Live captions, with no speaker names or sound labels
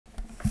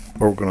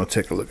what we're going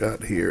to take a look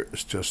at here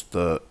is just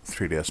the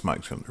 3ds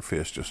Max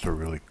interface, just a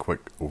really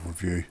quick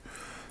overview.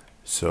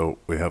 So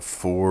we have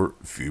 4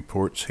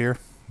 viewports here.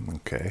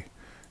 Okay,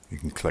 you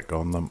can click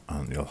on them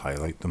and you'll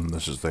highlight them.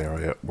 This is the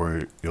area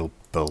where you'll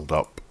build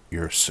up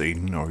your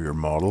scene or your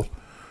model.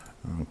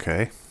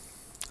 Okay,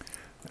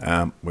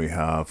 we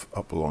have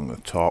up along the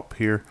top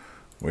here,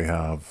 we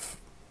have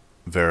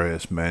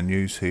various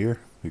menus here.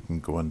 You can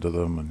go into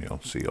them and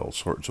you'll see all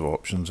sorts of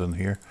options in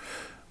here.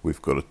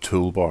 We've got a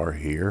toolbar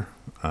here.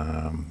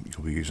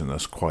 You'll be using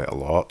this quite a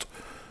lot.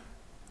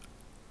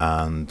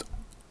 And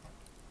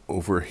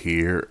over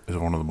here is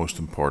one of the most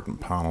important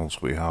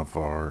panels. We have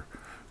our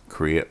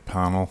create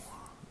panel,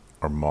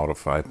 our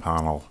modify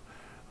panel,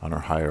 and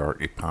our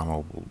hierarchy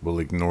panel. We'll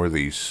ignore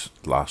these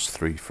last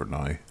 3 for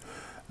now.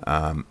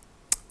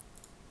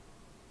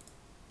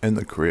 In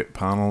the create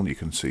panel, you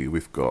can see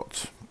we've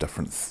got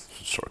different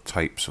sort of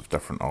types of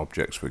different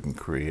objects we can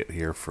create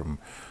here, from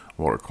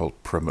what are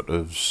called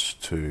primitives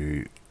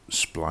to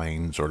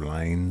splines or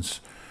lines.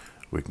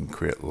 We can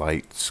create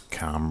lights,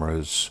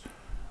 cameras.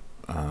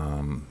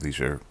 These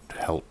are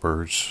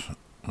helpers.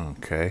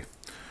 Okay,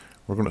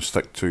 we're going to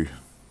stick to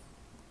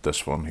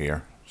this one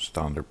here,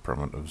 standard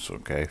primitives.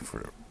 Okay,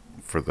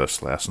 for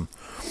this lesson.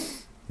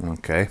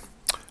 Okay,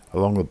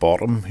 along the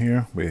bottom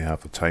here we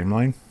have a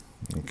timeline.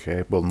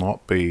 Okay, we'll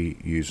not be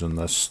using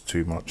this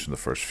too much in the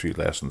first few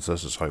lessons.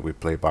 This is how we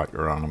play back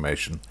our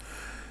animation.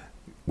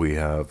 We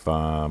have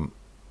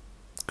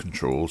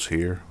controls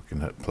here. We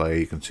can hit play.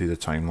 You can see the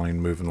timeline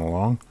moving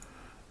along.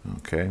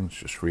 Okay, let's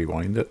just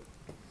rewind it.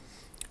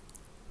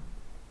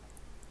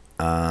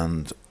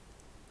 And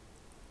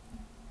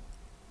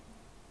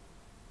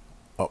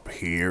up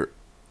here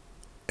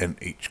in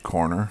each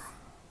corner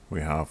we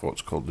have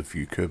what's called the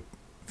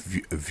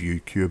view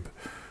cube,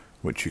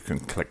 which you can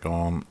click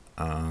on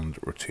and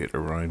rotate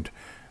around.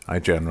 I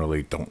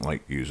generally don't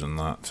like using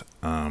that.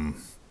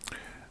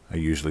 I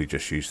usually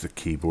just use the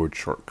keyboard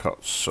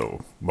shortcuts.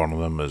 So one of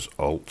them is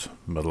Alt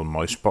middle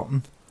mouse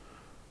button,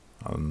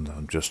 and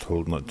I'm just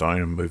holding it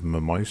down and moving my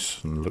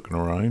mouse and looking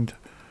around.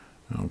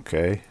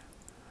 Okay.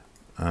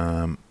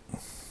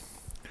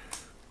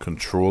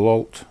 Control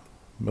Alt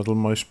middle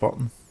mouse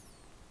button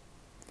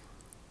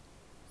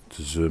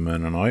to zoom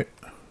in and out.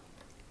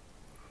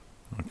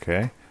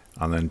 Okay,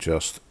 and then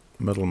just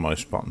middle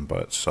mouse button by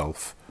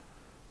itself.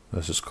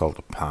 This is called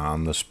a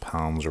pan. This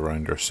pans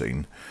around our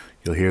scene.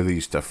 You'll hear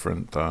these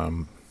different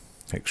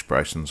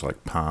expressions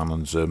like pan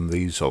and zoom.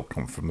 These all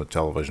come from the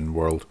television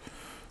world,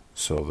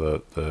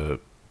 so the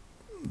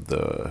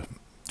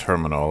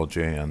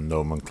terminology and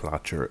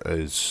nomenclature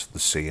is the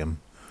same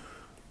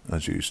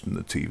as used in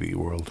the TV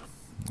world.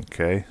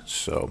 Okay,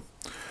 so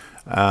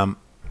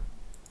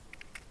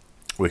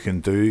we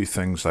can do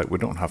things like, we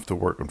don't have to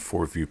work on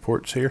 4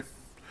 viewports here.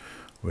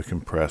 We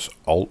can press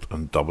Alt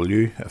and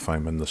W if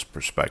I'm in this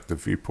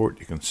perspective viewport.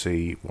 You can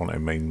see what I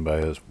mean by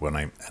is when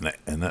I'm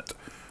in it,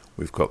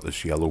 we've got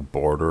this yellow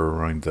border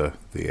around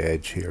the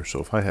edge here.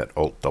 So if I hit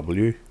Alt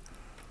W,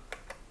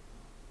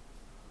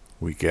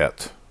 we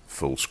get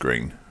full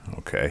screen.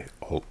 Okay,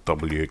 Alt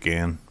W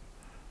again,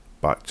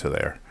 back to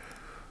there.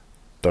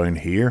 Down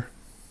here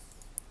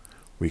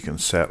we can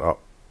set up,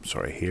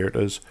 here it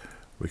is,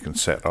 we can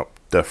set up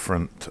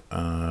different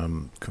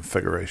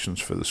configurations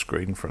for the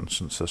screen. For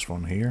instance, this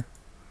one here,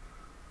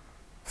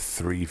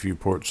 3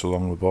 viewports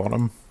along the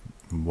bottom,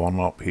 1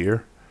 up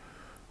here,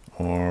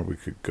 or we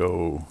could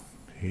go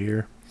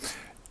here.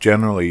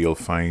 Generally you'll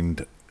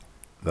find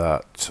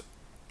that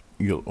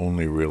you'll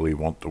only really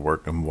want to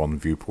work in 1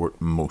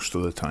 viewport most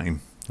of the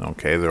time.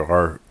 Okay, there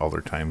are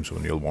other times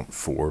when you'll want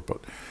 4,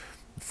 but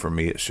for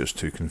me it's just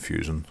too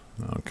confusing.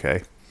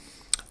 Okay,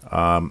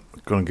 I'm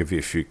going to give you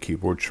a few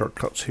keyboard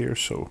shortcuts here.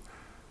 So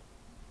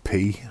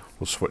P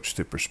will switch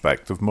to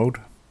perspective mode.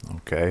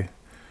 Okay,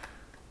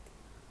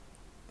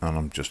 and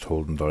I'm just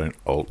holding down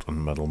Alt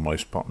and middle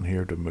mouse button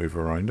here to move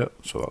around it.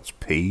 So that's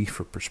P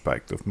for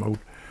perspective mode.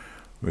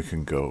 We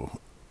can go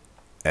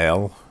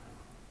L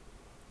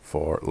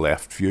for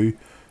left view,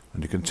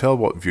 and you can tell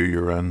what view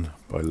you're in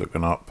by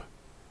looking up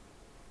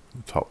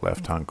the top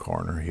left hand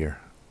corner here,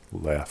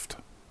 left.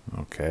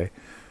 Okay,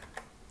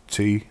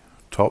 T,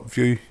 top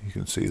view. You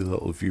can see the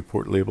little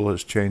viewport label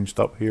has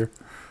changed up here.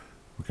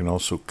 We can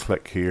also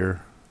click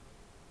here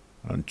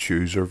and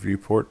choose our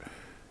viewport.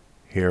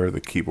 Here are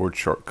the keyboard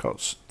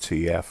shortcuts,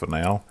 T, F and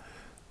L.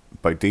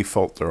 By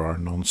default there are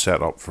none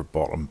set up for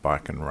bottom,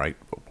 back and right,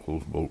 but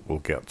we'll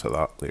get to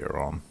that later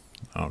on.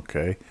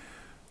 Okay,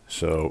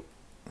 so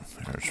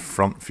there's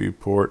front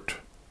viewport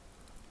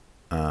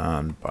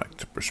and back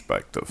to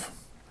perspective.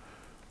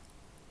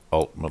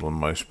 Alt middle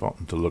mouse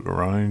button to look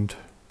around.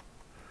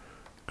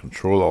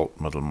 Control Alt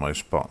middle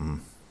mouse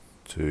button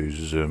to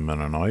zoom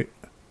in and out,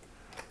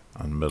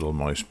 and middle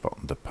mouse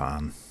button to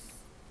pan.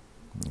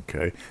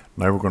 Okay,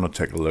 now we're going to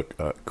take a look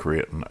at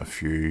creating a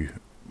few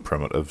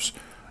primitives.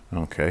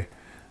 Okay,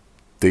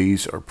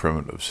 these are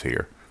primitives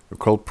here. They're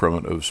called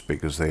primitives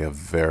because they have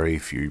very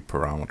few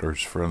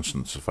parameters. For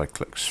instance, if I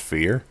click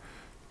sphere,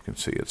 you can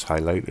see it's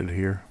highlighted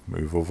here.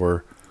 Move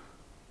over,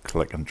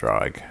 click and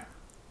drag.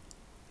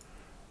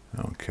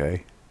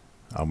 Okay,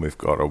 and we've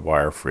got a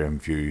wireframe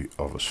view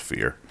of a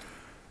sphere.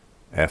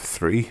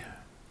 F3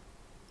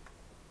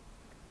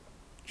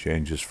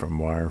 changes from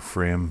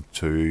wireframe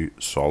to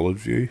solid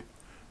view.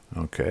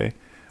 Okay,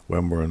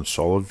 when we're in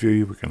solid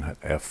view, we can hit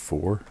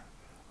F4,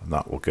 and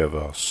that will give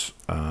us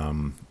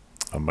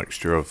a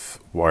mixture of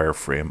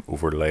wireframe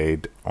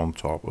overlaid on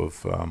top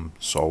of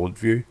solid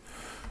view.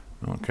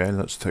 Okay,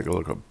 let's take a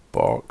look at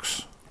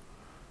box.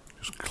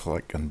 Just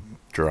click and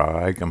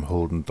drag. I'm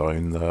holding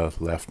down the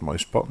left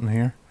mouse button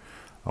here,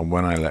 and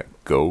when I let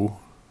go,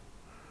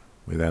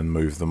 we then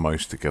move the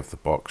mouse to give the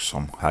box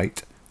some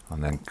height,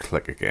 and then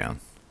click again.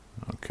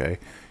 Okay,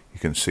 you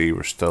can see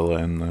we're still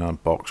in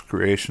box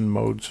creation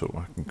mode, so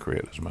I can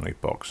create as many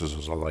boxes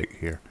as I like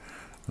here.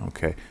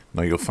 Okay,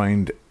 now you'll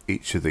find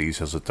each of these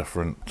has a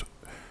different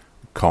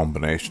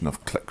combination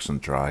of clicks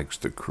and drags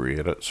to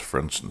create it. So for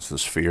instance, the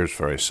sphere is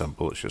very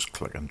simple, it's just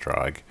click and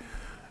drag.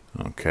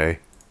 Okay,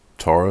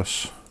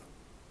 torus,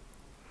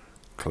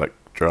 click,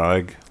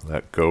 drag,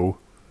 let go,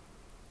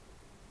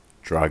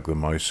 drag the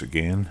mouse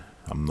again.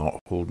 I'm not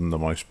holding the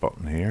mouse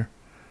button here.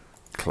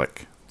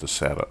 Click to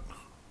set it.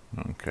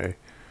 Okay,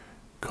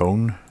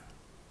 cone,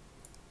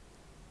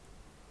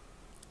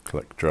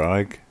 click,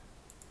 drag,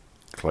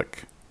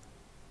 click,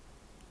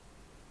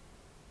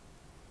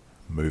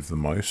 move the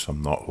mouse.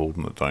 I'm not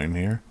holding it down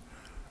here.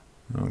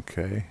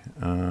 Okay,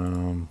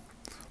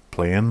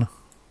 plane,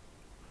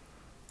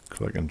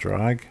 click and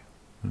drag.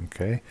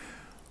 Okay,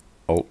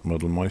 alt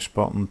middle mouse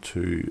button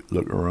to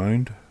look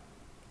around.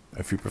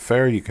 If you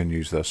prefer, you can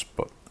use this,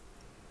 but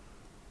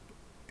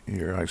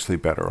you're actually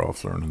better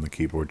off learning the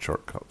keyboard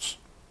shortcuts.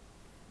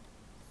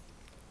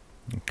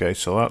 Okay,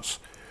 so that's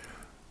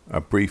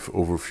a brief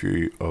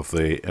overview of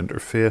the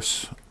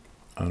interface,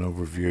 an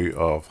overview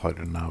of how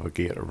to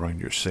navigate around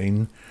your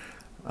scene,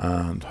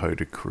 and how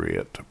to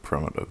create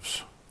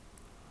primitives.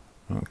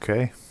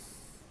 Okay.